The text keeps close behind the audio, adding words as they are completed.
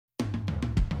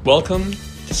Welcome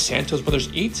to Santos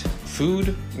Brothers Eat,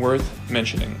 Food Worth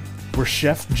Mentioning. Where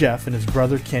Chef Jeff and his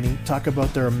brother Kenny talk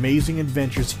about their amazing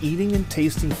adventures eating and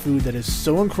tasting food that is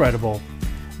so incredible,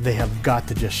 they have got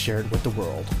to just share it with the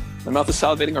world. My mouth is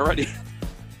salivating already.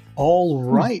 All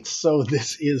right, so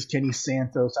this is Kenny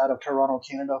Santos out of Toronto,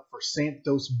 Canada for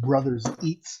Santos Brothers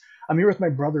Eats. I'm here with my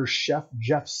brother, Chef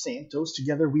Jeff Santos.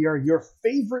 Together we are your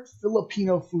favorite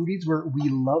Filipino foodies where we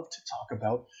love to talk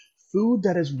about food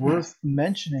that is worth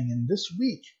mentioning. And this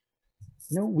week,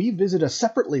 we visited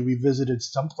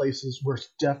some places where it's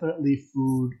definitely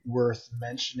food worth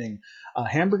mentioning. A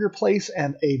hamburger place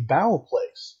and a bao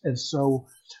place. And so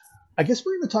I guess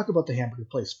we're going to talk about the hamburger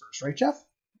place first, right, Jeff?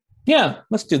 Yeah,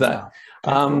 let's do that.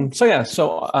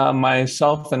 So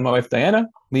myself and my wife, Diana,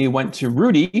 we went to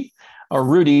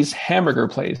Rudy's hamburger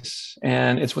place,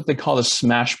 and it's what they call a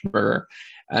smash burger.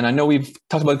 And I know we've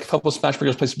talked about a couple of smash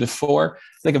burgers places before.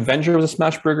 I think Avenger was a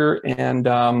smash burger, and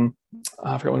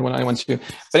I forgot when I went to.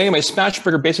 But anyway, smash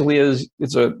burger basically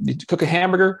you cook a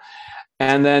hamburger,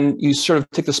 and then you sort of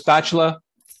take the spatula,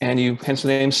 and you, hence the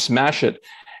name, smash it.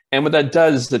 And what that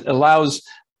does, it allows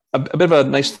a bit of a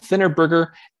nice thinner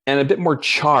burger and a bit more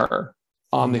char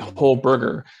on the whole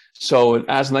burger. So it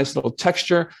adds a nice little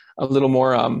texture, a little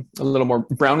more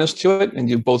brownness to it, and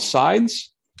do both sides.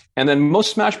 And then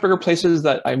most smash burger places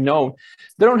that I know,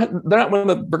 they're not one of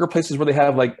the burger places where they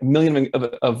have like a million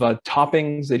of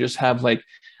toppings. They just have like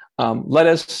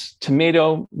lettuce,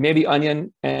 tomato, maybe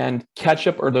onion, and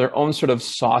ketchup, or their own sort of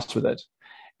sauce with it.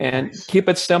 And keep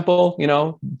it simple,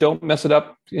 don't mess it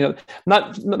up.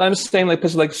 Not saying like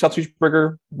places like South Street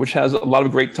Burger, which has a lot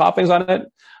of great toppings on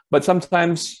it, but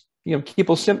sometimes, keep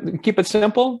it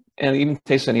simple and it even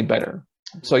tastes any better.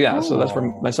 So so that's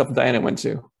where myself and Diana went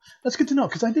to. That's good to know,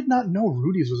 because I did not know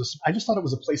Rudy's was I just thought it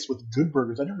was a place with good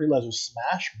burgers. I didn't realize it was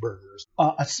smash burgers.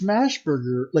 A smash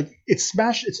burger, like it's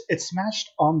smashed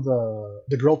on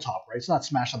the grill top, right? It's not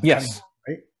smashed on the cutting board,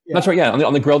 right? Yeah. That's right. Yeah,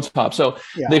 on the grilled top. So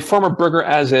they form a burger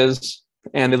as is,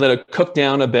 and they let it cook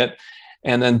down a bit,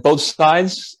 and then both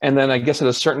sides. And then I guess at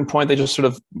a certain point, they just sort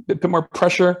of put more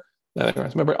pressure.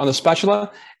 Remember, on the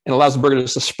spatula, and allows the burger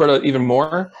just to spread out even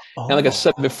more. And like I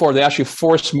said before, they actually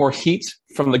force more heat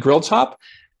from the grill top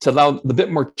to allow the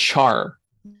bit more char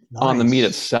on the meat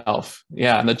itself.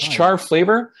 Yeah, and the char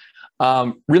flavor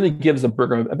really gives the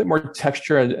burger a bit more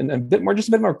texture and a bit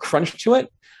more crunch to it.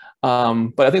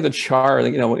 But I think the char,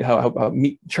 how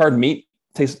charred meat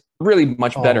tastes really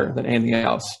much better than anything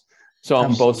else. So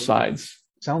on both sides.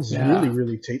 Sounds really,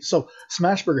 really tasty. So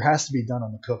smash burger has to be done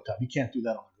on the cooktop. You can't do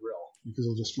that on the grill because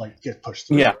it'll just get pushed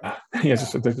through.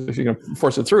 Just if you're gonna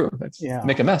force it through,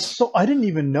 make a mess. So I didn't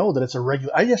even know that it's a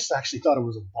regular. I just actually thought it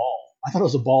was a ball. I thought it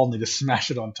was a ball and they just smash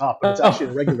it on top, but it's actually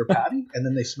a regular patty, and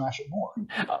then they smash it more.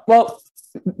 Well,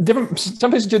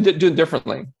 some places do it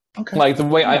differently. Okay. Like the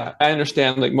way I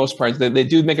understand, like most parts, they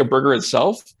do make a burger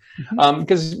itself,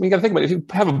 because you got to think about it. If you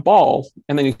have a ball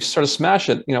and then you sort of smash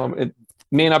it, it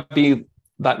may not be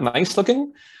that nice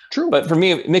looking. True. But for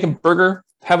me, make a burger,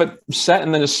 have it set,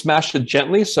 and then just smash it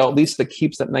gently, so at least it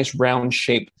keeps that nice round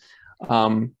shape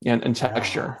and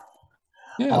texture.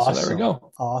 Yeah, awesome. So there we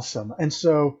go. Awesome. And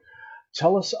so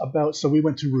tell us about, so we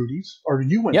went to Rudy's, or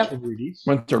you went to Rudy's.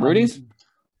 Went to Rudy's.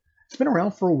 It's been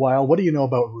around for a while. What do you know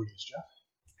about Rudy's, Jeff?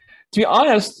 To be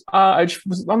honest, I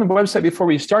was on the website before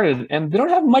we started, and they don't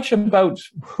have much about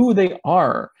who they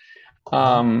are.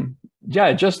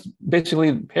 Just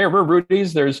basically, hey, we're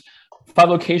Rudy's. There's 5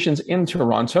 locations in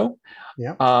Toronto.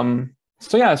 Yeah.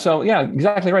 So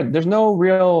exactly right. There's no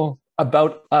real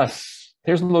about us.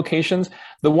 Here's the locations.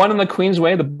 The one on the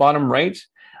Queensway, the bottom right,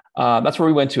 that's where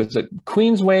we went to. It's at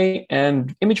Queensway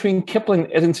and in between Kipling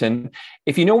and Islington.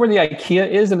 If you know where the IKEA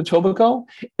is in Etobicoke,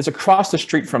 it's across the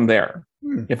street from there,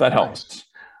 if that helps.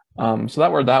 So that's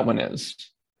where that one is.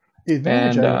 The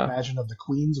advantage, I imagine, of the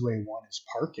Queensway one is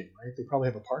parking, right? They probably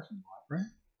have a parking lot, right?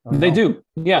 They do,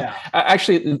 yeah.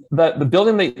 Actually, the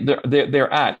building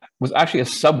they're at was actually a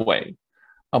Subway,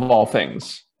 of all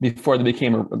things, before they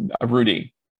became a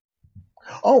Rudy.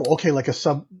 Oh, okay, like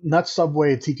not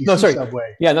Subway, TTC. No, sorry.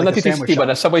 Subway. Yeah, not TTC, but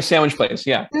a Subway sandwich place.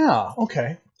 Yeah. Yeah.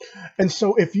 Okay. And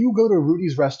so, if you go to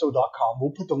rudysresto.com,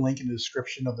 we'll put the link in the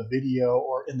description of the video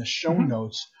or in the show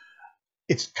notes.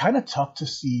 It's kind of tough to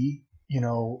see,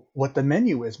 what the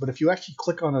menu is, but if you actually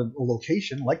click on a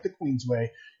location like the Queensway,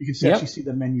 you can actually see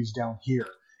the menus down here.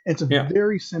 And it's a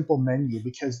very simple menu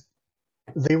because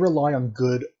they rely on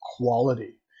good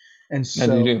quality, and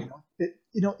so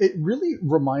it really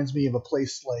reminds me of a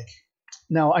place like.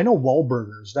 Now I know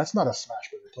Wahlburgers. That's not a smash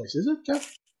burger place, is it,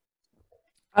 Jeff?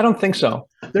 I don't think so.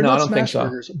 They're No, I not don't think smash so.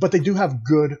 burgers, but they do have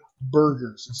good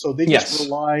burgers. And so they just Yes.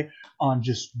 rely on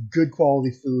just good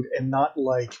quality food and not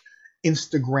like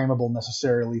Instagrammable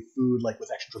necessarily food like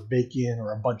with extra bacon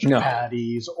or a bunch of No,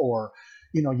 patties or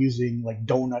using like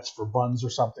donuts for buns or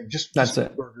something. Just that's good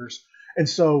it. burgers. And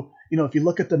so, if you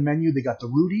look at the menu, they got the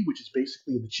Rudy, which is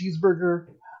basically the cheeseburger,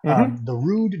 Hmm. the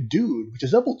Rude Dude, which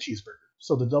is double cheeseburger.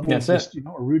 So the double, That's it. just, a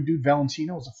Rude Dude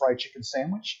Valentino is a fried chicken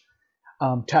sandwich.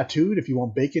 Tattooed, if you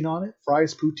want bacon on it,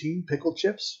 fries, poutine, pickled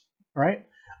chips, right?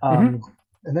 Um, Hmm.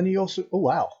 and then you also, oh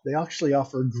wow, they actually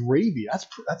offer gravy.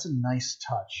 That's a nice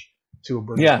touch to a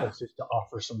burger Yeah. place, just to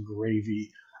offer some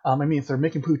gravy. I mean, if they're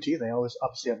making poutine, they always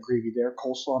obviously have gravy there,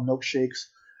 coleslaw, milkshakes,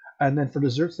 and then for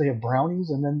desserts they have brownies,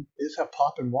 and then they just have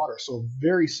pop and water. So a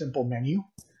very simple menu.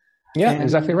 Yeah,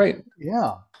 exactly And right.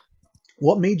 yeah,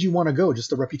 what made you want to go?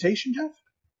 Just the reputation, Jeff?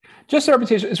 Just a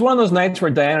reputation. It's one of those nights where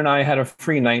Diane and I had a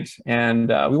free night, and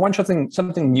we wanted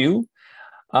something new.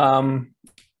 Um,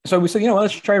 so we said,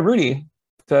 let's try Rudy.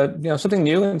 Something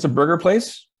new. And it's a burger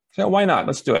place. So why not?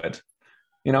 Let's do it.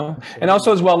 And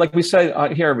also as well, like we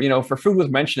said here, for food was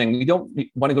mentioning, we don't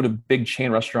want to go to big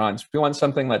chain restaurants. We want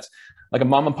something that's like a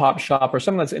mom and pop shop or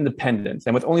something that's independent.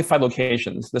 And with only 5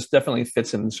 locations, this definitely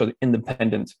fits in sort of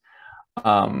independent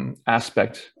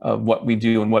aspect of what we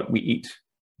do and what we eat.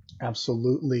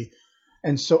 Absolutely.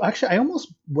 And so actually, I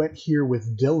almost went here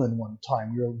with Dylan one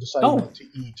time. We were deciding Oh, what to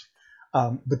eat.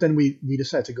 But then we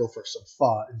decided to go for some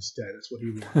pho instead. That's what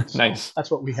he wanted. So nice. that's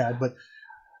what we had. But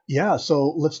yeah,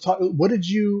 so let's talk. What did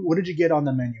you get on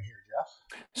the menu here,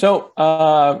 Jeff? So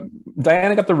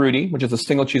Diana got the Rudy, which is a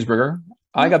single cheeseburger.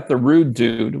 I got the Rude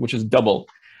Dude, which is double.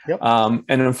 Yep. And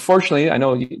unfortunately, I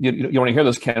know you want to hear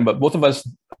this, Ken, but both of us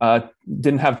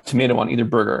didn't have tomato on either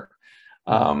burger.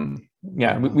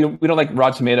 Yeah, we don't like raw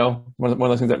tomato. One of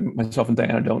those things that myself and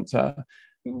Diana don't.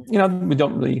 We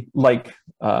don't really like.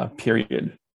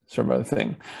 Period, sort of a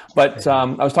thing. But I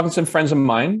was talking to some friends of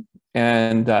mine,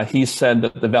 and he said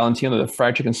that the Valentino, the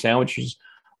fried chicken sandwich,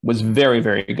 was very,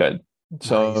 very good.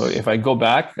 So Nice. if I go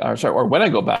back, or when I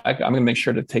go back, I'm going to make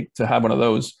sure to have one of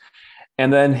those.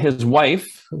 And then his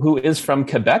wife, who is from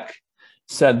Quebec,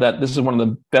 said that this is one of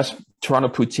the best Toronto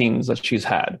poutines that she's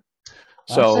had.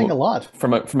 I'm saying a lot.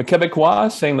 From a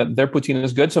Quebecois saying that their poutine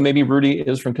is good. So maybe Rudy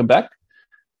is from Quebec.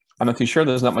 I'm not too sure.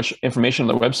 There's not much information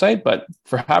on the website, but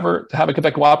to have a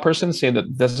Quebecois person say that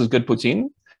this is good poutine,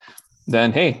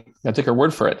 then hey, I'll take her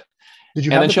word for it. Did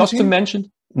you And have then the she also poutine?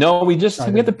 mentioned, no, we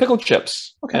had the pickle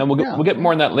chips, Okay, and yeah. we'll get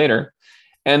more on that later.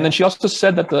 And then she also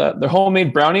said that the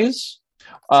homemade brownies,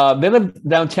 they live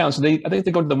downtown, so I think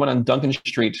they go to the one on Duncan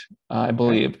Street, I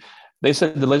believe. They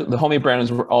said the homemade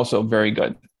brownies were also very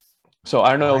good. So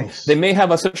I don't know. Nice. They may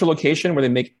have a central location where they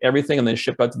make everything and then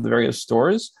ship out to the various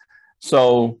stores.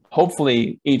 So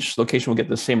hopefully each location will get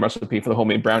the same recipe for the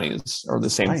homemade brownies or the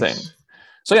same Nice. thing.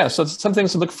 So yeah, so it's some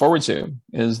things to look forward to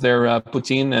is their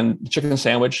poutine and chicken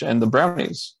sandwich and the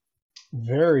brownies.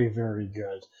 Very, very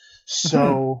good.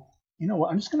 So, you know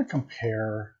what? I'm just going to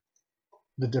compare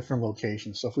the different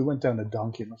locations. So if we went down to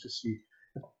Dunkin', let's just see.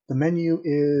 The menu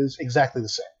is exactly the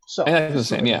same. So And that's the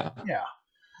same, yeah. Yeah.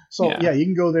 So yeah, you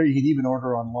can go there. You can even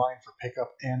order online for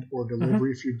pickup and or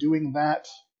delivery. If you're doing that,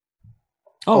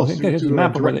 Here's the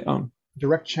map of where they own.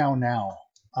 Direct Chow Now.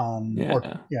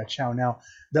 Chow Now.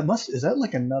 Is that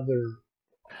like another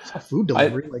it's a food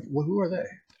delivery? Who are they?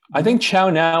 I think Chow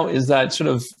Now is that sort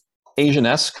of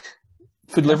Asian-esque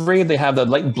food delivery. They have the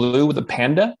light blue with the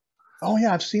panda. Oh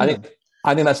yeah, I've seen them.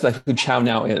 I think that's like who Chow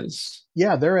Now is.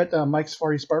 Yeah, they're at Mike's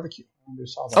Far East Barbecue.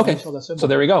 Okay, so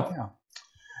there we go. Yeah,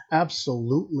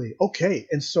 absolutely. Okay,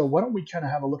 and so why don't we kind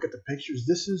of have a look at the pictures?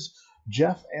 This is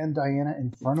Jeff and Diana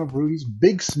in front of Rudy's.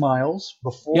 Big smiles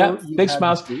before. Yeah, big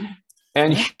smiles.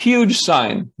 And huge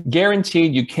sign.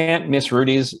 Guaranteed you can't miss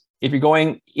Rudy's. If you're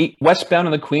going westbound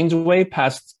on the Queensway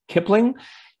past Kipling,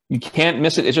 you can't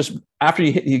miss it. It's just after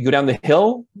you go down the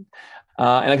hill.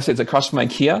 And like I said, it's across from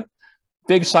IKEA.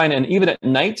 Big sign. And even at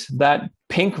night, that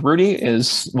pink Rudy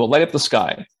will light up the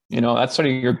sky. That's sort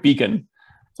of your beacon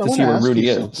to see where Rudy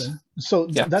is. So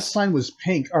that sign was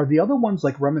pink. Are the other ones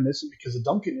like reminiscent? Because the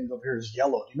Dunkin' over here is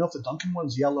yellow. Do you know if the Dunkin'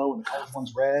 one's yellow and the college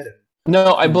one's red?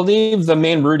 No, I believe the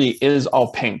main Rudy is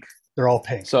all pink. They're all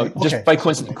pink. So just by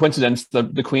coincidence, the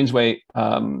Queensway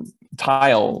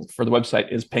tile for the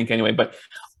website is pink anyway. But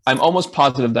I'm almost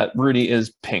positive that Rudy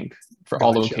is pink for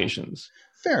all locations.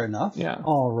 Fair enough. Yeah.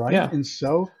 All right. Yeah. And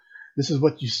so this is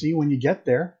what you see when you get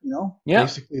there. Yeah.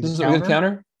 Basically this is a good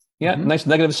counter. Yeah. Mm-hmm. Nice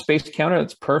negative space counter.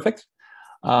 That's perfect.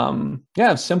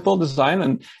 Simple design.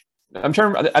 And I'm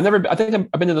trying. I think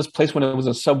I've been to this place when it was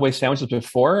a Subway sandwiches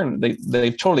before, and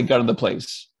they totally gutted the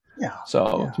place. Yeah.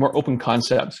 So it's more open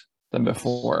concept. than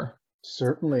before.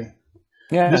 Certainly.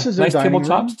 Yeah, This is their nice dining room.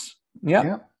 tabletops. Yeah.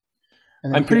 Yeah.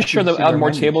 And then I'm pretty sure you they'll see add their more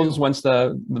menu, tables too. once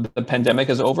the pandemic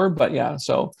is over. But yeah,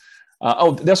 so they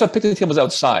also have picnic tables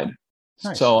outside.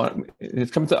 Nice. So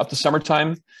it's coming up to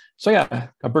summertime. So yeah,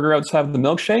 a burger outside with the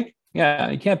milkshake. Yeah,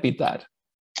 you can't beat that.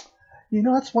 You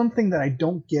know, that's one thing that I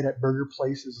don't get at burger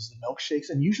places is the milkshakes,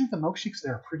 and usually the milkshakes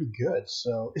there are pretty good.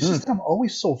 So it's just that I'm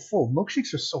always so full.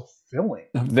 Milkshakes are so filling.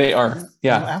 They are.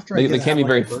 Yeah, after they can be like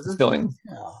very a burger, filling.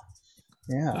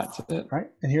 Yeah. That's it. Right.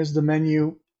 And here's the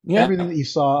menu. Yeah. Everything that you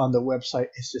saw on the website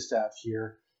is just out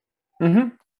here. Mm-hmm.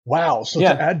 Wow. So to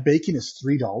add bacon is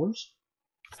 $3?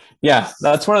 Yeah,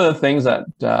 that's one of the things that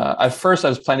at first I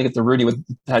was planning to get the Rudy with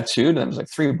tattooed, and it was like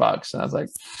 $3, and I was like,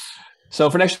 so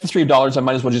for an extra $3, I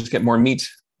might as well just get more meat,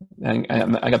 and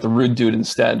I got the Rude Dude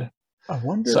instead. I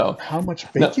wonder how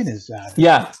much bacon is that?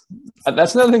 Yeah,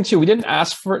 that's another thing too. We didn't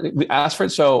ask for it. We asked for it,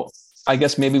 so I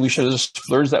guess maybe we should have just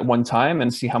splurged that one time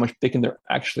and see how much bacon there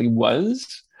actually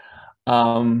was.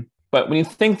 But when you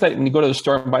think that when you go to the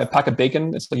store and buy a pack of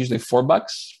bacon, it's like usually $4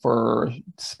 for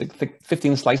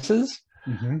 15 slices.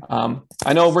 Mm-hmm.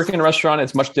 I know working in a restaurant,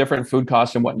 it's much different, food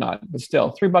costs and whatnot, but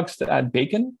still $3 to add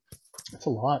bacon. That's a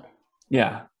lot.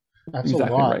 Yeah, that's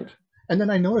exactly a lot. Right. And then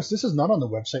I noticed this is not on the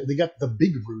website. They got the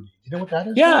Big Rudy. You know what that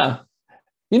is? Yeah.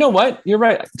 You know what? You're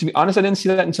right. To be honest, I didn't see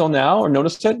that until now or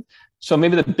noticed it. So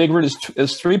maybe the Big Rudy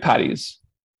is 3 patties,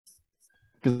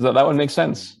 because that would make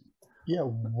sense. Yeah,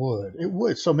 it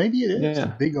would. So maybe it is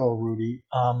a big old Rudy.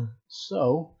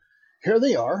 So here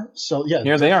they are. So yeah,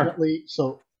 here they are.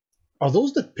 So are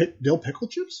those the dill pickle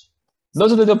chips?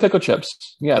 Those are the dill pickle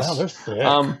chips. Yes. Wow,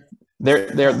 they're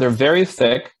thick. They're very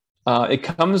thick. It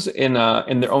comes in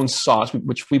their own sauce,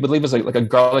 which we believe is like a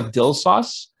garlic dill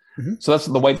sauce. Mm-hmm. So that's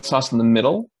the white sauce in the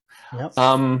middle. Yep.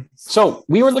 So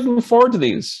we were looking forward to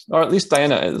these, or at least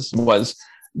Diana was.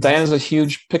 Diana's a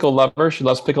huge pickle lover. She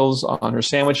loves pickles on her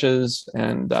sandwiches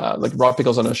and like raw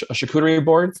pickles on a charcuterie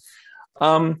board.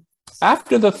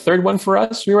 After the third one for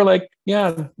us, we were like,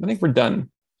 yeah, I think we're done.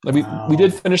 Like we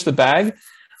did finish the bag.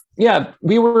 Yeah,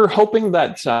 we were hoping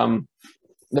that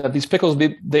that these pickles,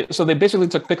 they basically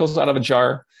took pickles out of a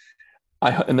jar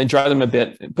and they dried them a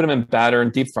bit, put them in batter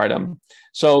and deep fried them.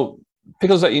 So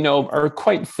pickles that, are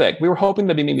quite thick. We were hoping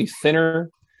they'd be maybe thinner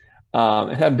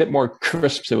and have a bit more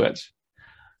crisp to it.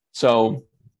 So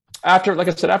like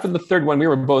I said, after the third one, we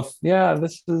were both,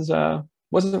 this is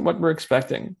wasn't what we're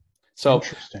expecting. So,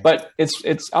 but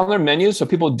it's on their menu, so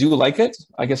people do like it.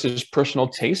 I guess it's just personal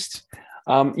taste.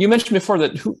 You mentioned before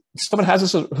that someone has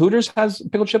this. Hooters has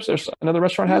pickle chips, or another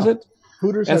restaurant has it.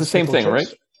 Hooters has the same thing, chips.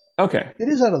 right? Okay. It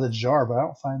is out of the jar, but I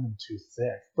don't find them too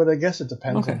thick. But I guess it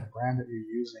depends on the brand that you're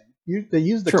using. They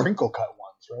use the crinkle cut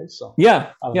ones, right? So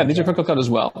these are crinkle cut as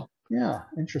well. Yeah,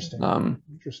 interesting.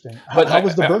 Interesting. But how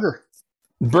was the burger?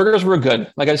 Burgers were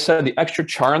good. Like I said, the extra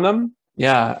char on them,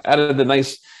 added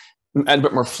a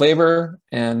bit more flavor,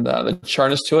 and the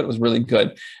charness to it was really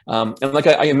good. And like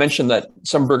I mentioned, that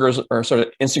some burgers are sort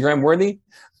of Instagram worthy.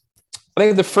 I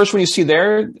think the first one you see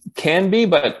there can be,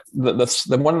 but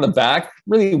the one in the back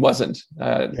really wasn't.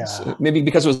 Maybe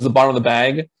because it was the bottom of the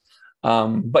bag.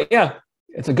 But yeah,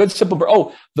 it's a good simple burger.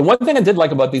 Oh, the one thing I did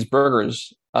like about these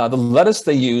burgers, the lettuce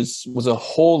they used was a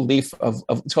whole leaf of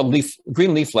it's called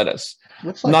green leaf lettuce,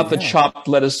 not the chopped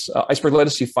lettuce, iceberg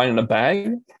lettuce you find in a bag.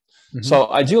 Mm-hmm. So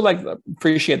I do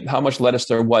appreciate how much lettuce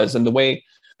there was, and the way,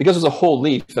 because it was a whole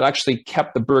leaf, it actually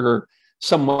kept the burger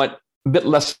somewhat a bit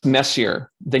less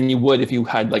messier than you would if you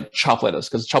had like chopped lettuce,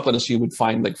 because chopped lettuce you would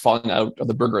find like falling out of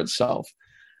the burger itself.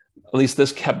 At least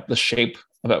this kept the shape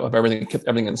of everything, kept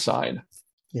everything inside.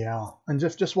 Yeah, and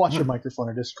just watch your microphone,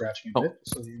 or just scratching a bit,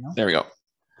 so you know. There we go.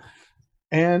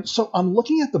 And so I'm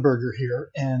looking at the burger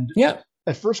here, and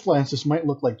at first glance, this might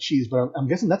look like cheese, but I'm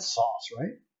guessing that's sauce,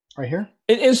 right? Right here?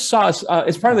 It is sauce.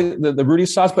 It's part of the Rudy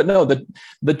sauce, but no,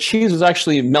 the cheese was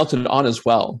actually melted on as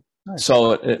well. Nice.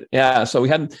 So so we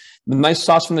had the nice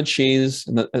sauce from the cheese,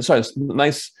 and the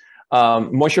nice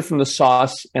moisture from the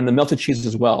sauce, and the melted cheese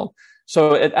as well.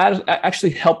 So it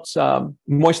actually helped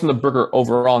moisten the burger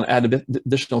overall and add a bit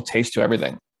additional taste to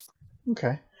everything.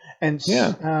 Okay. And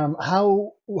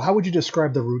how would you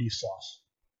describe the Rudy sauce?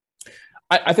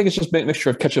 I think it's just a mixture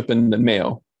of ketchup and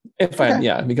mayo.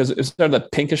 Because it's sort of the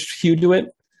pinkish hue to it.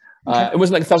 It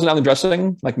wasn't like Thousand Island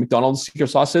dressing like McDonald's secret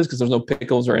sauce is, because there's no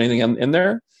pickles or anything in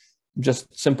there.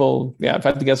 Just simple. Yeah, if I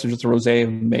had to guess, it's just a rosé,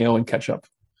 mayo, and ketchup.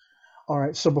 All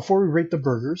right. So before we rate the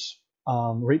burgers,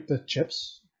 rate the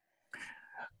chips.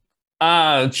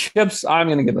 Chips, I'm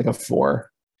gonna get like a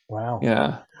 4. Wow.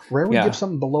 Yeah, Rare would give yeah.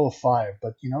 something below a 5,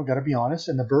 but got to be honest.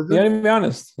 And the Yeah, burger, to be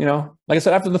honest, like I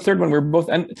said, after the third one, we were both,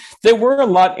 and there were a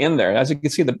lot in there. As you can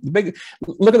see, the big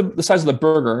look at the size of the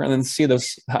burger, and then see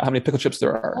those how many pickle chips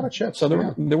there a lot are. of chips. So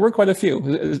Yeah. there were quite a few.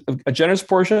 It was a generous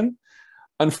portion.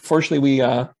 Unfortunately,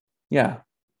 yeah,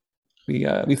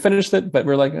 we finished it, but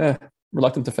we're like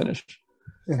reluctant to finish.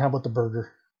 And how about the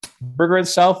burger? Burger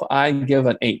itself, I give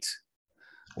an 8.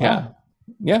 Yeah, Wow.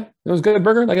 yeah, it was a good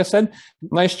burger. Like I said,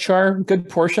 nice char, good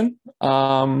portion.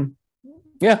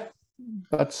 Yeah,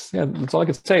 that's all I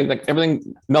could say. Like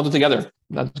everything melted together.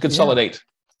 That's a good Yeah. solid 8.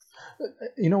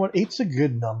 You know what? Eight's a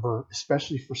good number,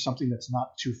 especially for something that's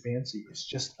not too fancy. It's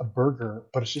just a burger,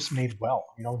 but it's just made well.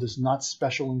 There's not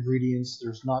special ingredients.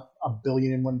 There's not a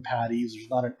billion and one patties. There's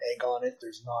not an egg on it.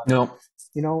 There's not,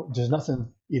 No, there's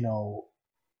nothing,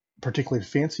 particularly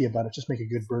fancy about it. Just make a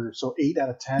good burger. So 8 out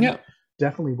of 10, yeah,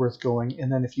 definitely worth going.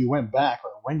 And then if you went back,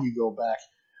 or when you go back,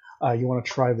 you want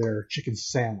to try their chicken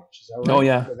sandwich. Is that right? oh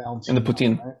yeah, The and the Valentino,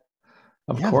 poutine, right?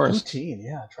 of Yeah, the course. poutine.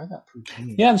 Yeah, try that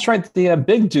poutine. Yeah, that's right. The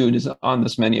big dude is on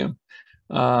this menu.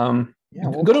 Yeah,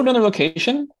 well, Go to another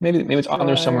location. Maybe it's on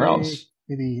there somewhere else.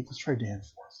 let's try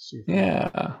Danforth. See if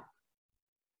Yeah,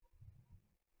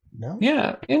 no.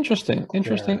 yeah. Interesting.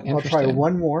 There. I'll try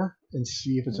one more and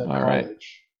see if it's at All right.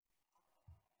 college.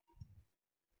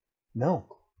 No,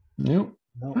 Nope.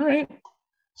 no. All right.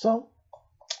 So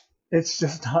it's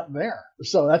just not there.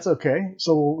 So that's okay.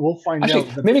 So we'll find Actually,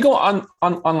 out. maybe go on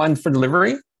online for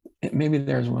delivery. Maybe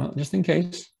there as well, just in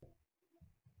case.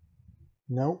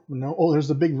 No, no. Oh, there's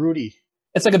the Big Rudy.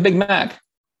 It's like a Big Mac.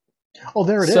 Oh,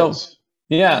 there it is. So,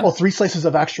 yeah, Oh, 3 slices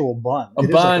of actual bun. a It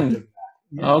is like a bun. Big Mac.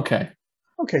 Yeah. Okay.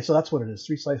 Okay, so that's what it is.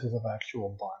 3 slices of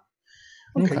actual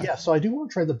bun. Okay, Okay. yeah. So I do want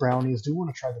to try the brownies. Do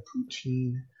want to try the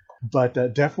poutine, but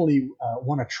definitely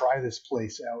want to try this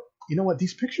place out. You know what?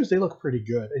 These pictures, they look pretty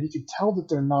good, and you can tell that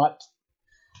they're not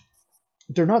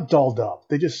dolled up.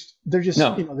 They're just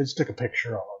No, they just took a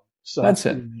picture of them. So that's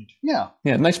pretty it. neat. Yeah,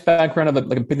 Yeah, nice background of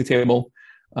like a picnic table,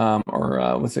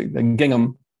 or what's it, a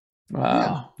gingham,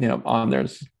 yeah, on there.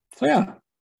 So yeah,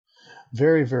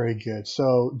 very very good.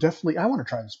 So definitely, I want to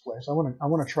try this place. I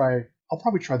want to try. I'll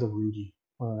probably try the Rudy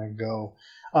when I go.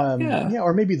 yeah. Yeah,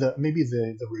 or maybe the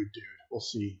Rude Dude. We'll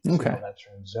see how Okay. that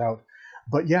turns out.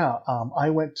 But yeah, I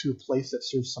went to a place that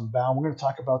serves some bao. We're going to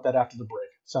talk about that after the break.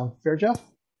 Sound fair, Jeff?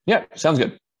 Yeah, sounds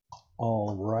good.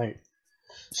 All right.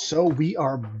 So we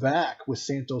are back with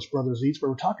Santos Brothers Eats,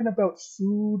 where we're talking about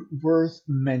food worth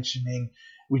mentioning.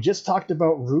 We just talked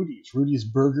about Rudy's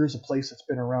Burgers, a place that's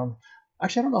been around.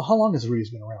 Actually, I don't know how long has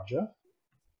Rudy's been around, Jeff.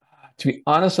 To be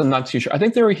honest, I'm not too sure. I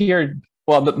think they were here.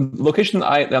 Well, the location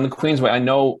on the Queensway I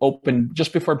know opened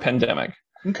just before pandemic,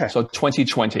 Okay. so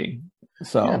 2020. Yeah,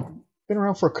 So been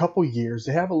around for a couple years.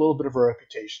 They have a little bit of a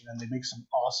reputation, and they make some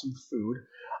awesome food.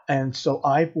 And so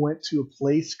I went to a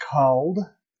place called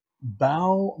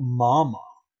Bao Mama.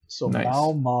 So nice.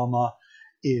 Bao Mama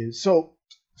is so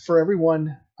for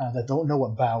everyone that don't know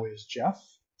what Bao is, Jeff.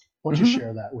 Why don't you hmm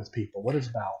share that with people? What is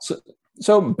Bao? So,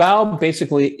 so bao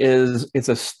basically it's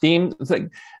like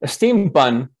a steamed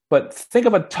bun, but think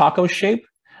of a taco shape.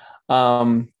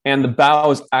 And the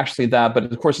bao is actually that,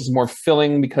 but of course it's more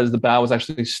filling because the bao is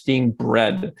actually steamed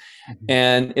bread, Mhm.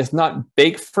 and it's not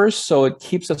baked first, so it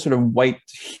keeps a sort of white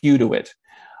hue to it.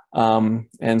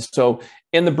 And so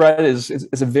in the bread is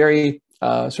a very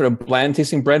sort of bland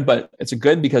tasting bread, but it's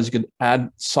good because you can add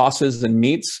sauces and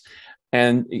meats,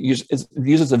 and it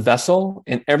uses a vessel,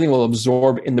 and everything will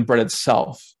absorb in the bread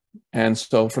itself. And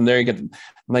so from there, you get a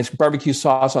nice barbecue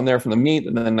sauce on there from the meat,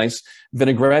 and then a nice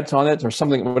vinaigrette on it or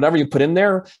something, whatever you put in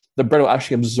there, the bread will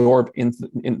actually absorb in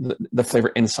the flavor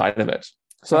inside of it.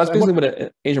 So that's And basically what an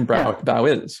Asian yeah,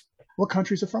 bao is. what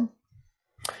country is it from?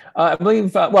 I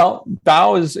believe, well,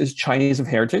 bao is Chinese of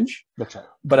heritage, That's right.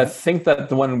 but I Yeah. think that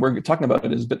the one we're talking about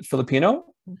is a bit Filipino,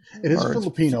 It is or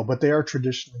Filipino, but they are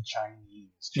traditionally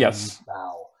Chinese yes.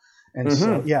 Bao. And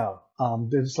so, Hmm. yeah,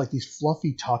 there's like these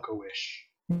fluffy taco-ish,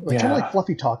 like kind of like Yeah.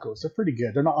 fluffy tacos. They're pretty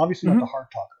good. They're not obviously not the Hmm. hard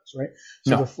tacos, right?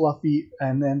 So they're No. fluffy.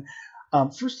 And then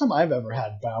first time I've ever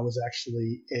had bao was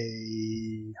actually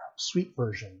a sweet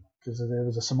version because there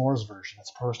was a s'mores version.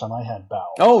 That's the first time I had bao.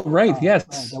 Oh, right. Right,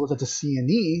 Yes. that was at the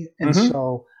CNE, and Hmm.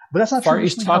 so, but that's not Far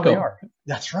East traditionally how they taco. are.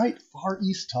 That's right, Far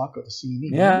East Taco, the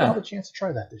CNE. Maybe I'll have a Yeah. chance to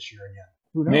try that this year again.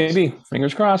 Who knows? Maybe.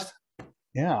 Fingers crossed.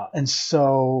 Yeah, and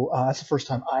so that's the first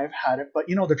time I've had it. But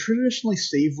the traditionally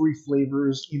savory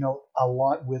flavors, a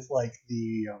lot with like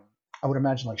I would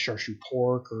imagine like char siu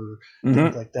pork or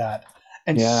things Hmm. like that.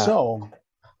 And Yeah. so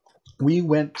we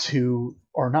went to,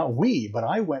 or not we, but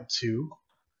I went to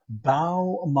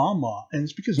Bao Mama, and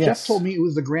it's because Jeff told Yes. me it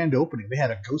was the grand opening. They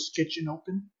had a ghost kitchen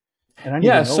open, And I need to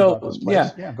Yeah. know about So this yeah.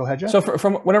 place. Yeah, go ahead, Jeff. So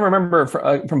from what I remember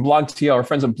from BlogTO, our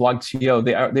friends at BlogTO,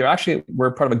 they actually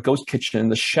were part of a ghost kitchen,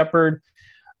 the Shepherd,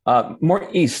 more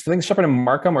east. I think Shepherd and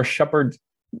Markham or Shepherd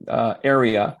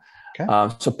area.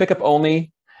 Okay. So pickup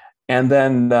only, and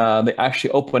then they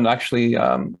actually opened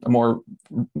a more,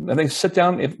 I think, sit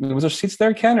down. If was there seats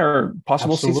there, Ken, or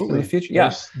possible seats in the Absolutely. future?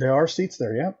 Yeah, There are seats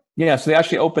there. Yeah. yeah. So they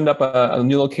actually opened up a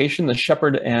new location, the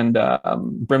Shepherd and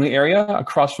Brimley area,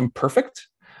 across from Perfect.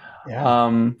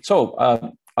 Yeah.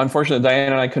 Unfortunately,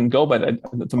 Diana and I couldn't go, but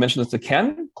to mention this to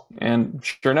Ken, and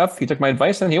sure enough, he took my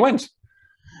advice and he went.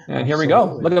 And here we go.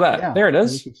 Look Absolutely. at that. Yeah. There it And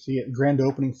you is. can see it. Grand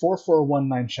opening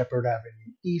 4419 Shepherd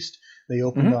Avenue East. They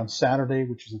opened Mm-hmm. on Saturday,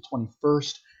 which is the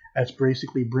 21st. That's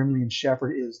basically Brimley and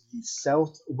Shepherd is the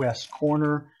southwest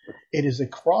corner. It is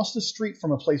across the street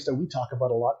from a place that we talk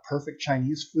about a lot, Perfect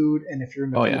Chinese Food. And if you're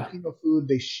into Oh yeah. Filipino food,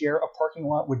 they share a parking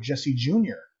lot with Jesse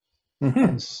Jr. Mm-hmm.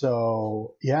 And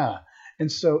so, yeah.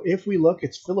 And so if we look,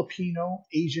 it's Filipino,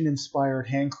 Asian-inspired,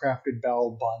 handcrafted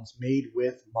bao buns made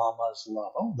with Mama's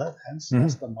love. Oh, that's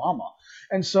Mm-hmm. the mama.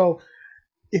 And so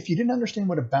if you didn't understand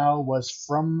what a bao was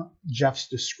from Jeff's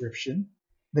description,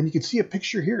 then you can see a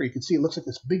picture here. You can see it looks like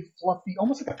this big, fluffy,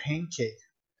 almost like a pancake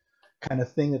kind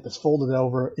of thing that's folded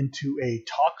over into a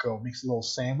taco, makes a little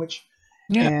sandwich.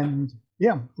 Yeah. And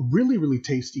yeah, really, really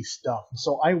tasty stuff. And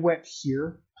so I went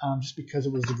here just because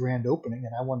it was the grand opening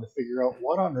and I wanted to figure out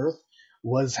what on earth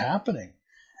was happening.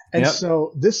 And Yep.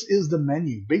 so this is the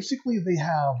menu. Basically, they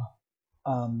have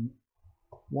um,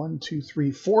 one, two,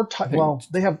 three, four types. Well,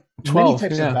 they have many 12.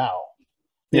 types of Yeah. bao.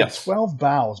 They have Yes. 12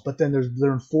 baos, but then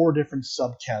they're in four different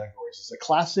subcategories. It's a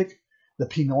classic, the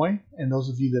Pinoy, and those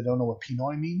of you that don't know what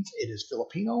Pinoy means, it is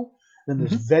Filipino. Then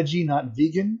there's Mm-hmm. veggie, not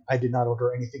vegan. I did not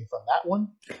order anything from that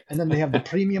one. And then they have the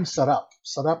premium sarap.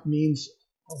 Sarap means,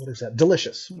 what is that?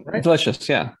 Delicious, right? Delicious.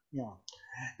 Yeah. Yeah.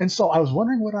 And so I was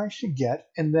wondering what I should get.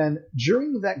 And then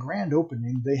during that grand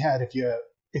opening, they had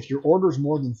if your order's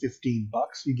more than $15,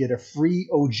 you get a free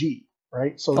OG,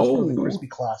 right? So that's one of the Oh, crispy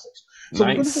classics. So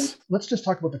we're going to nice. let's just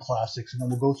talk about the classics, and then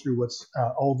we'll go through what's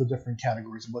all the different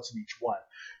categories and what's in each one.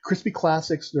 Crispy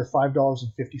classics, they're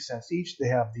 $5.50 each. They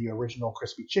have the original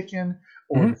crispy chicken,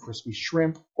 or Mm-hmm. the crispy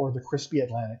shrimp, or the crispy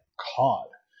Atlantic cod.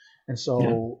 And Yeah.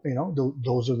 so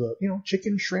those are the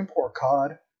chicken, shrimp, or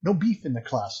cod. No beef in the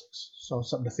classics, so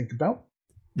something to think about.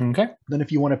 Okay. Then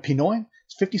if you want a Pinoy,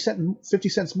 it's 50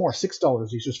 cents more, $6.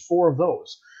 There's just four of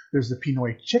those. There's the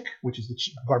Pinoy chick, which is the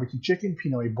barbecue chicken,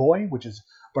 Pinoy boy, which is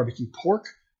barbecue pork,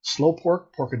 slow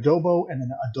pork, pork adobo, and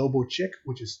then adobo chick,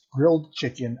 which is grilled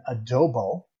chicken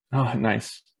adobo. Oh,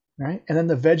 nice. Right? And then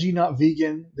the veggie, not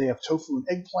vegan, they have tofu and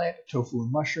eggplant, tofu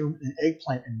and mushroom, and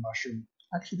eggplant and mushroom.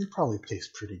 Actually, they probably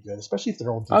taste pretty good, especially if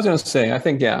they're all I was deep. going to say, I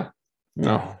think, yeah.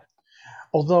 No. Yeah.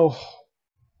 Although,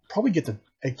 probably get the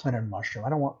eggplant and mushroom. I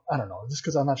don't know, just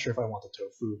because I'm not sure if I want the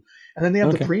tofu. And then they have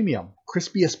the Okay. premium,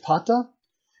 crispy espata,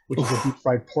 which is a deep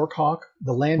fried pork hock,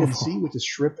 the land and sea, which is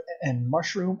shrimp and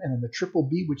mushroom, and then the triple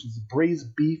B, which is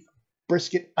braised beef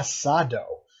brisket asado.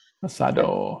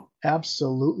 Asado.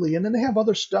 Absolutely. And then they have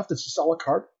other stuff that's just a la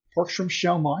carte, pork shrimp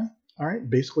shao mai, all right,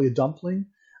 basically a dumpling.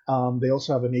 They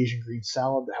also have an Asian green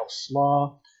salad, the house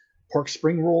slaw, pork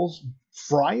spring rolls,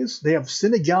 fries. They have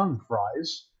sinigang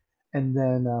fries. And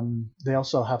then they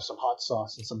also have some hot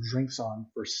sauce and some drinks on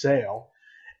for sale.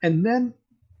 And then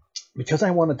because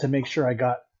I wanted to make sure I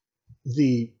got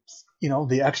the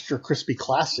extra crispy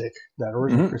classic, that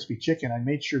original crispy chicken, I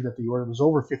made sure that the order was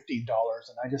over $15,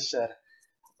 and I just said,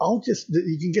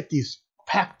 you can get these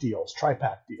pack deals,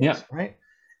 tri-pack deals, right?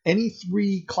 Any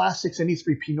three classics, any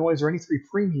three Pinoys, or any three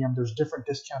premium, there's different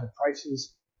discounted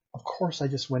prices. Of course, I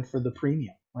just went for the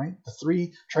premium, right?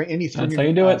 Try any three. That's how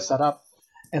you do it. Set up,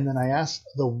 and then I asked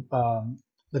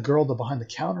the girl behind the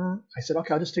counter. I said,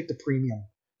 okay, I'll just take the premium,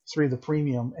 three of the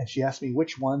premium, and she asked me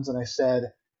which ones, and I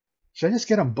said, should I just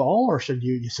get them all, or should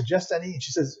you suggest any? And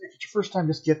she says, if it's your first time,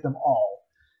 just get them all.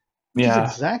 Which is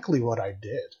exactly what I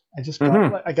did.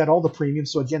 I got all the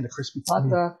premiums. So again, the crispy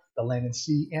pata, the land and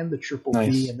sea, and the triple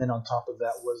B, and then on top of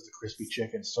that was the crispy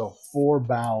chicken. So 4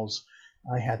 baos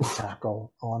I had to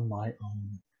tackle on my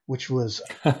own, which was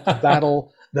a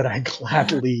battle that I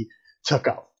gladly took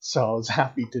up. So I was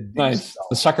happy to do. Nice. So.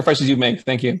 The sacrifices you make.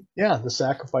 Thank you. Yeah, the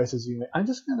sacrifices you make. I'm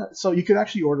just gonna. So you could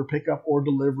actually order pickup or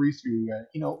delivery through,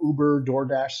 Uber,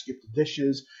 DoorDash, Skip the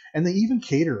Dishes, and they even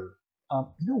cater. You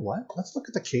know what? Let's look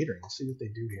at the catering and see what they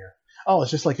do here. Oh,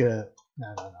 it's just like no.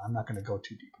 I'm not going to go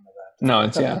too deep into that. No,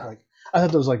 I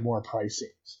thought there was like more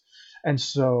pricings, and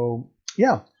so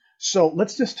yeah. So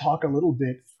let's just talk a little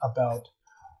bit about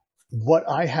what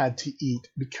I had to eat,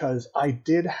 because I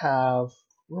did have.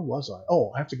 Where was I?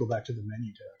 Oh, I have to go back to the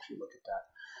menu to actually look at that.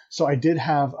 So I did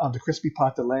have the crispy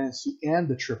pata lentil and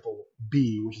the triple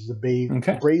B, which is the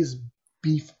Okay. braised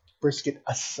beef brisket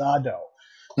asado.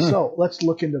 Mm. So let's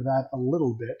look into that a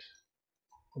little bit.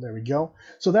 Well, there we go.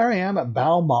 So there I am at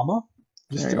Bao Mama,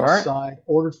 just There you are. outside,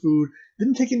 ordered food.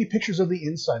 Didn't take any pictures of the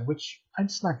inside, which I'm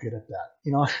just not good at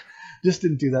that. Just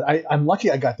didn't do that. I'm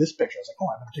lucky I got this picture. I was like, oh,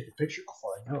 I'm going to take a picture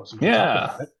before I go so we can talk Yeah.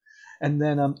 about it. And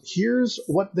then here's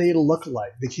what they look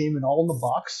like. They came in all in the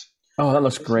box. Oh, that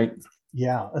looks great.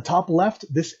 Yeah, the top left,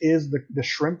 this is the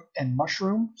shrimp and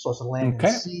mushroom. So it's a land and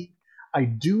Okay. sea. I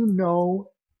do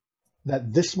know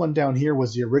that this one down here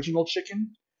was the original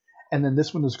chicken, and then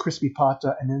this one was crispy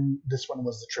pata, and then this one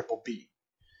was the triple B.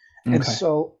 And Okay.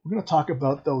 so we're going to talk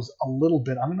about those a little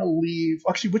bit. I'm going to leave.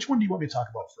 Actually, which one do you want me to talk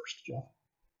about first, Jeff?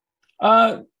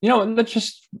 Let's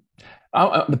just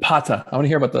the pata. I want to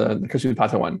hear about the crispy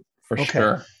pata one for Okay.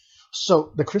 sure.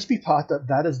 So the crispy pata,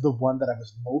 that is the one that I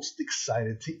was most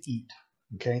excited to eat.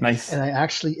 Okay. Nice. And I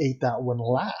actually ate that one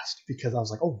last because I was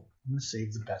like, oh, I'm going to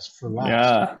save the best for last.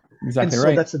 Yeah, exactly and so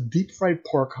right. that's a deep fried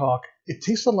pork hock. It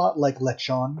tastes a lot like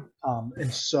lechon.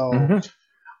 And so Mhm.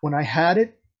 when I had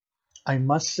it, I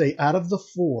must say, out of the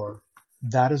four,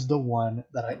 that is the one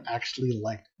that I actually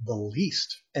liked the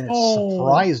least. And it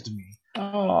surprised me.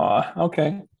 Oh,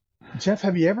 okay. Jeff,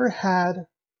 have you ever had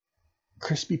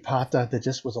crispy pata that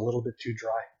just was a little bit too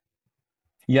dry?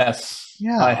 Yes,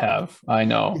 Yeah. I have. I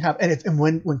know. You have, and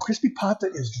when crispy pata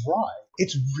is dry,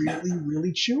 it's really,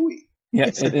 really chewy. Yeah,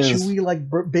 It's it like is. chewy like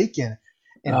bacon.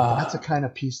 And that's the kind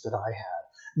of piece that I had.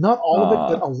 Not all of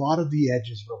it, but a lot of the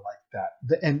edges were like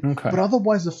that. Okay. But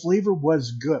otherwise, the flavor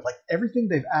was good. Like everything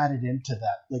they've added into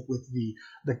that, like with the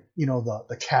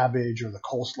cabbage or the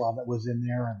coleslaw that was in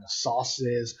there and the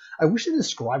sauces. I wish they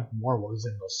described more what was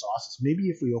in those sauces. Maybe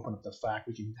if we open up the fact,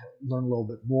 we can learn a little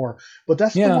bit more. But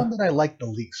that's the one that I liked the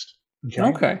least. Okay.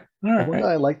 Okay. All right. The one that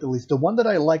I liked the least. The one that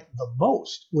I liked the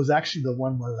most was actually the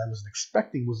one that I wasn't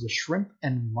expecting was the shrimp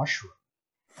and mushroom.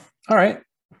 All right.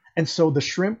 And so the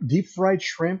shrimp, deep fried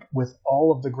shrimp with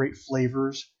all of the great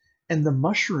flavors, and the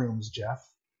mushrooms, Jeff,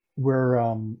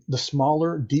 were the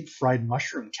smaller deep fried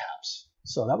mushroom caps.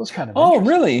 So that was kind of Oh, interesting.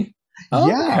 really?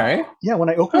 Yeah. Okay. Yeah, when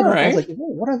I opened it up, I was right. like, "Whoa,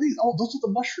 what are these? Oh, those are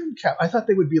the mushroom cap." I thought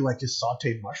they would be like just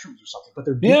sauteed mushrooms or something, but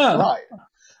they're deep fried.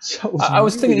 So it I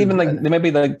was thinking even good. like they might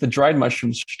be like the dried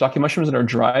mushrooms, shiitake mushrooms that are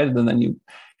dried, and then you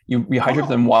rehydrate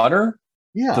them in water.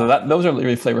 Yeah. So those are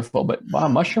really flavorful. But wow,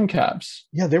 mushroom caps.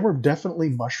 Yeah, they were definitely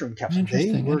mushroom caps. They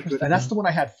Interesting, were good. interesting. And that's the one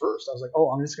I had first. I was like,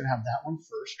 oh, I'm just going to have that one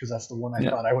first because that's the one I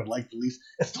thought I would like the least.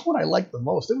 It's the one I liked the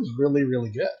most. It was really, really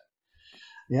good.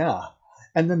 Yeah.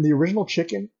 And then the original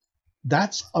chicken,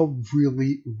 that's a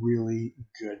really, really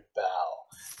good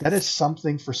bao. That is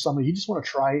something for somebody. You just want to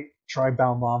try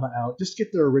Bao Mama out. Just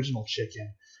get their original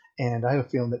chicken. And I have a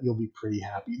feeling that you'll be pretty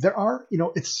happy. There are,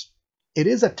 it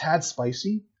is a tad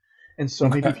spicy. And so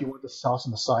maybe if you want the sauce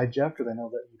on the side, Jeff, because I know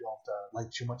that you don't like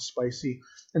too much spicy.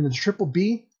 And the triple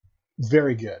B,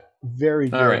 very good. Very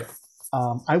good. All right.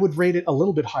 I would rate it a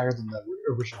little bit higher than the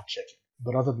original chicken.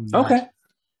 But other than that,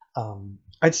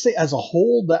 I'd say as a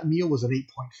whole, that meal was an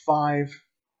 8.5.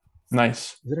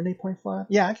 Nice. Is it an 8.5?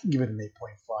 Yeah, I can give it an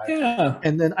 8.5. Yeah.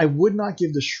 And then I would not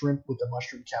give the shrimp with the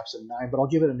mushroom caps a 9, but I'll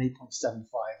give it an 8.75, and then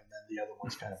the other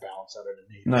ones kind of balance out at an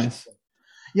 8. Nice.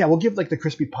 Yeah, we'll give like the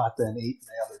crispy pata an 8, and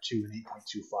the other two an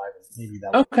 8.25, and maybe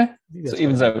that. Okay. Maybe so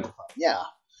evens out. Yeah.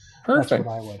 Perfect. That's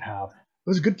what I would have. It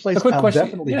was a good place. Quick I'll question.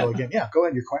 definitely go again. Yeah, go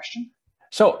ahead. Your question.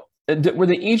 So were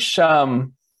they each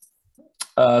sauced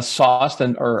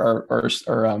and or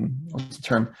what's the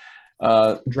term?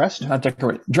 Dressed? Not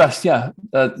decorated. Dressed. Yeah.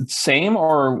 Same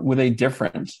or were they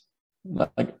different?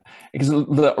 Like because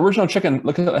the original chicken,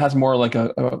 look at it, has more like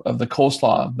of the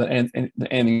coleslaw than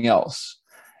anything else,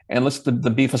 and the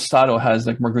beef asado has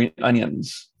like more green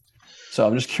onions. So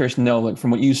I'm just curious to know, like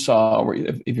from what you saw, or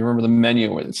if you remember the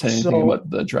menu, where it said anything about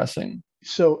the dressing.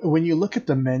 So when you look at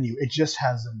the menu, it just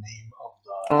has the name of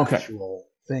the actual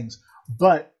things,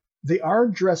 but they are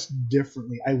dressed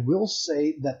differently. I will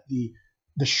say that the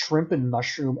shrimp and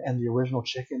mushroom and the original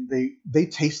chicken, they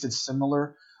tasted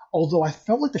similar. Although I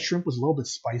felt like the shrimp was a little bit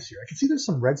spicier. I can see there's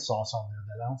some red sauce on there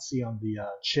that I don't see on the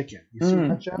chicken. You see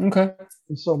that, Jeff? Okay.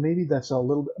 And so maybe that's a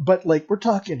little bit, but like we're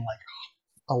talking like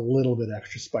a little bit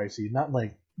extra spicy, not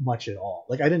like much at all.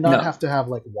 Like I did not have to have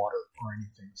like water or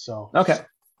anything. So okay.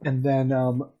 And then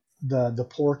the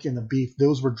pork and the beef,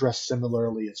 those were dressed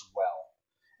similarly as well.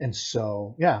 And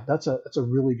so yeah, that's a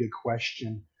really good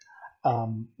question.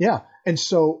 Yeah, and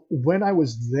so when I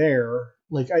was there,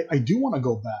 like I do want to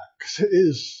go back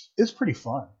because it's pretty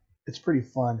fun. It's pretty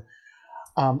fun.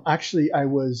 Actually, I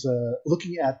was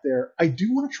looking at there. I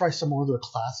do want to try some more of their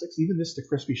classics, even the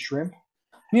crispy shrimp.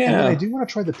 And then I Yeah. do want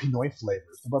to try the Pinoy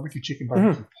flavors, the barbecue chicken,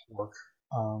 barbecue pork.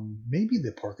 Maybe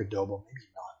the pork adobo, maybe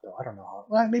not though. I don't know how.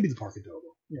 Well, maybe the pork adobo.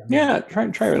 Yeah, maybe. Yeah.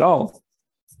 Try it all.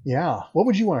 Yeah. What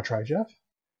would you want to try, Jeff?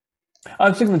 I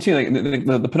was thinking too, like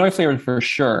the Pinoy flavor for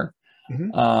sure.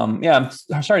 Hmm. Yeah,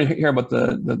 I'm sorry to hear about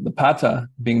the pata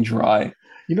being dry.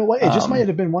 You know what? It just might Um,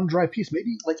 have been one dry piece.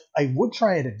 Maybe like I would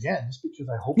try it again just because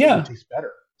I hope it would yeah, taste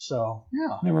better. So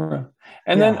yeah, never.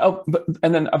 And then yeah,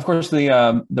 and then of course the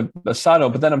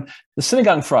asado, but then the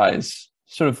sinigang fries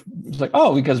sort of it's like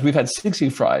because we've had sixty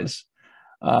fries,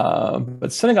 but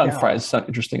sinigang yeah. fries sound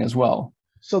interesting as well.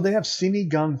 So they have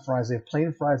sinigang fries. They have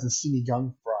plain fries and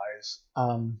sinigang fries.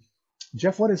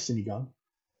 Jeff, what is sinigang?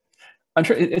 I'm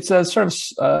sure it's a sort of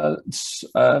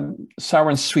sour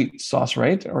and sweet sauce,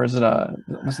 right? Or is it a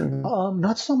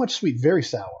Not so much sweet, very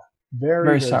sour, very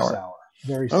very very sour? sour,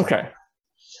 very Okay, sour.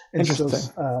 And so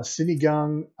interesting.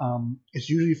 sinigang is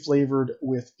usually flavored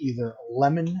with either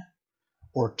lemon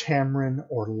or tamarind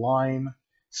or lime,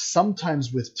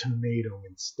 sometimes with tomato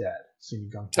instead.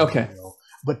 Sinigang Okay, tomato,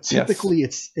 but yes. typically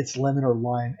it's lemon or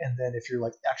lime. And then if you're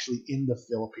like actually in the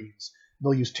Philippines,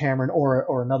 they'll use tamarind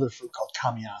or another fruit called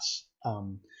kamias.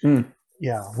 Mm,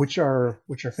 Yeah, which our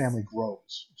family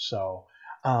grows. So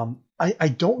I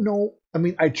don't know. I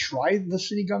mean, I tried the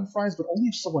sinigang fries, but only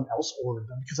if someone else ordered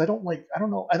them because I don't like. I don't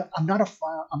know. I'm not a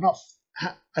fan. I'm not.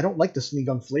 I don't like the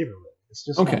sinigang flavor. Really. It's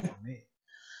just not okay. for me.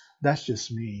 That's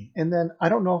just me. And then I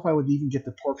don't know if I would even get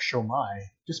the pork shumai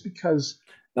just because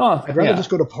Oh, I'd rather yeah, just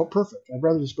go to Perfect. I'd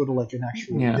rather just go to like an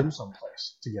actual yeah. dim sum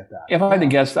place to get that. If I had to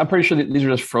Yeah, guess, I'm pretty sure that these are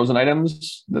just frozen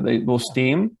items that they will yeah,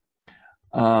 steam.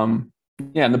 Um,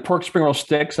 yeah, and the pork spring roll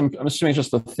sticks. I'm assuming it's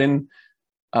just the thin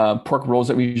pork rolls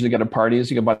that we usually get at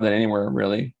parties. You can buy that anywhere,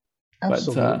 really. But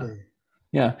absolutely.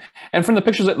 yeah, and from the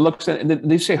pictures, it looks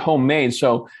they say homemade.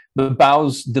 So the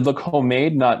bows did look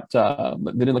homemade, not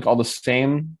they didn't look all the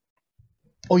same.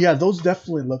 Oh yeah, those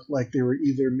definitely look like they were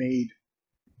either made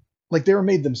like they were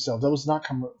made themselves. That was not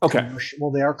Okay, commercial.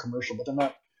 Well, they are commercial, but they're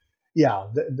not. Yeah,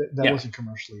 that yeah, wasn't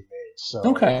commercially made. So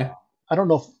okay. I don't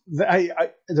know if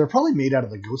they're probably made out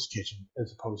of the ghost kitchen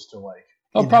as opposed to like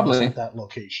Oh, in house probably. at that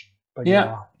location. But Yeah,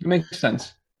 yeah, it makes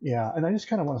sense. yeah, and I just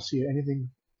kind of want to see anything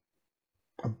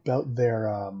about their.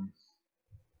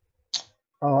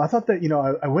 Oh, I thought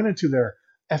that I went into their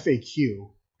FAQ,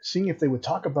 seeing if they would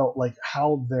talk about like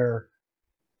how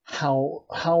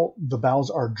the bows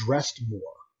are dressed more,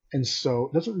 and so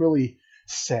it doesn't really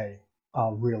say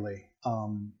really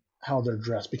how they're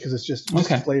dressed because it's just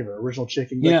Okay. flavor, original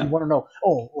chicken. Like you Yeah. want to know,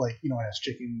 oh, like it has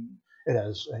chicken, it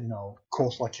has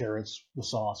coleslaw, carrots, the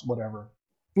sauce, whatever.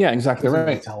 Yeah. It Exactly doesn't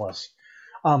really right. tell us,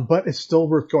 but it's still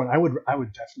worth going. I would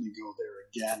definitely go there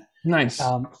again. Nice.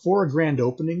 For a grand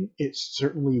opening, it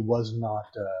certainly was not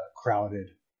crowded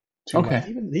too much.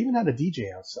 Okay. They even had a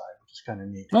DJ outside, which is kind of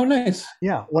neat. Oh, nice.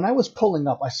 Yeah, when I was pulling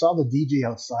up, I saw the DJ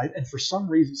outside, and for some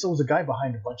reason, so was a guy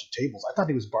behind a bunch of tables. I thought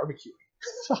he was barbecuing.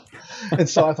 And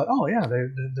so I thought, oh yeah,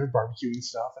 they're barbecuing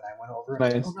stuff. And I went over and I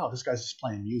was like, oh Nice. no, this guy's just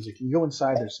playing music. And you go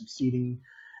inside, there's some seating,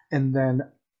 and then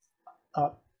uh,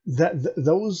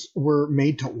 those were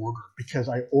made to order because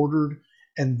I ordered,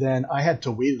 and then I had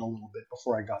to wait a little bit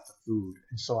before I got the food,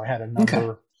 and so I had a Okay.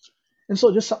 number. And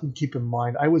so just something to keep in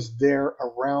mind. I was there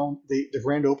around the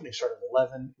grand opening started at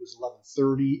 11. It was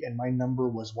 11:30, and my number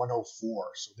was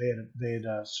 104. So they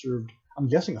had served. I'm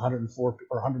guessing 104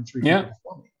 or 103 people Yeah.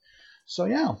 before me. So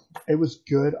yeah, it was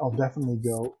good. I'll definitely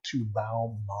go to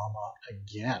Bao Mama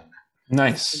again.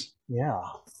 Nice. Yeah,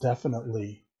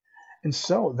 definitely. And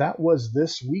so that was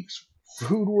this week's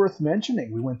food worth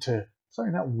mentioning. We went to,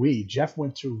 sorry, not we, Jeff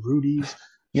went to Rudy's,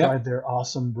 tried Yep. their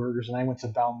awesome burgers, and I went to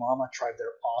Bao Mama, tried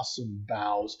their awesome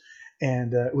bows.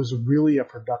 And it was really a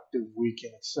productive week.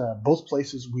 And it's both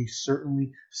places we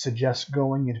certainly suggest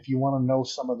going. And if you want to know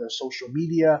some of their social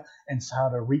media and how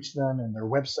to reach them and their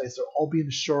websites, they'll all be in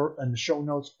the show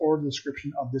notes or the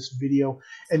description of this video.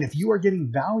 And if you are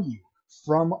getting value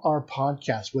from our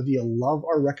podcast, whether you love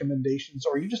our recommendations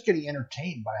or you're just getting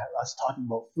entertained by us talking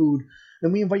about food,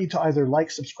 then we invite you to either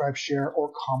like, subscribe, share,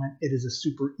 or comment. It is a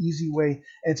super easy way,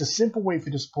 and it's a simple way for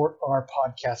you to support our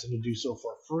podcast and to do so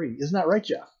for free. Isn't that right,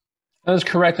 Jeff? That is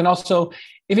correct. And also,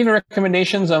 if you have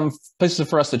recommendations on places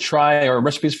for us to try or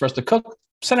recipes for us to cook,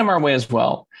 send them our way as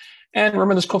well. And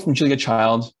remember this quote from Julia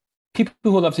Child: "People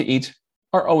who love to eat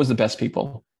are always the best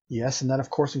people." Yes, and that, of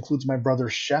course, includes my brother,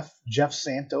 Chef Jeff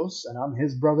Santos, and I'm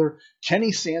his brother,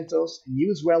 Kenny Santos, and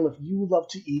you as well if you love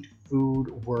to eat food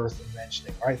worth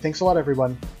mentioning. All right, thanks a lot,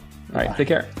 everyone. All right. Bye. Take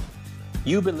care.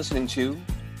 You've been listening to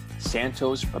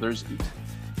Santos Brothers Eat.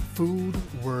 Food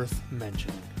worth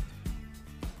mentioning.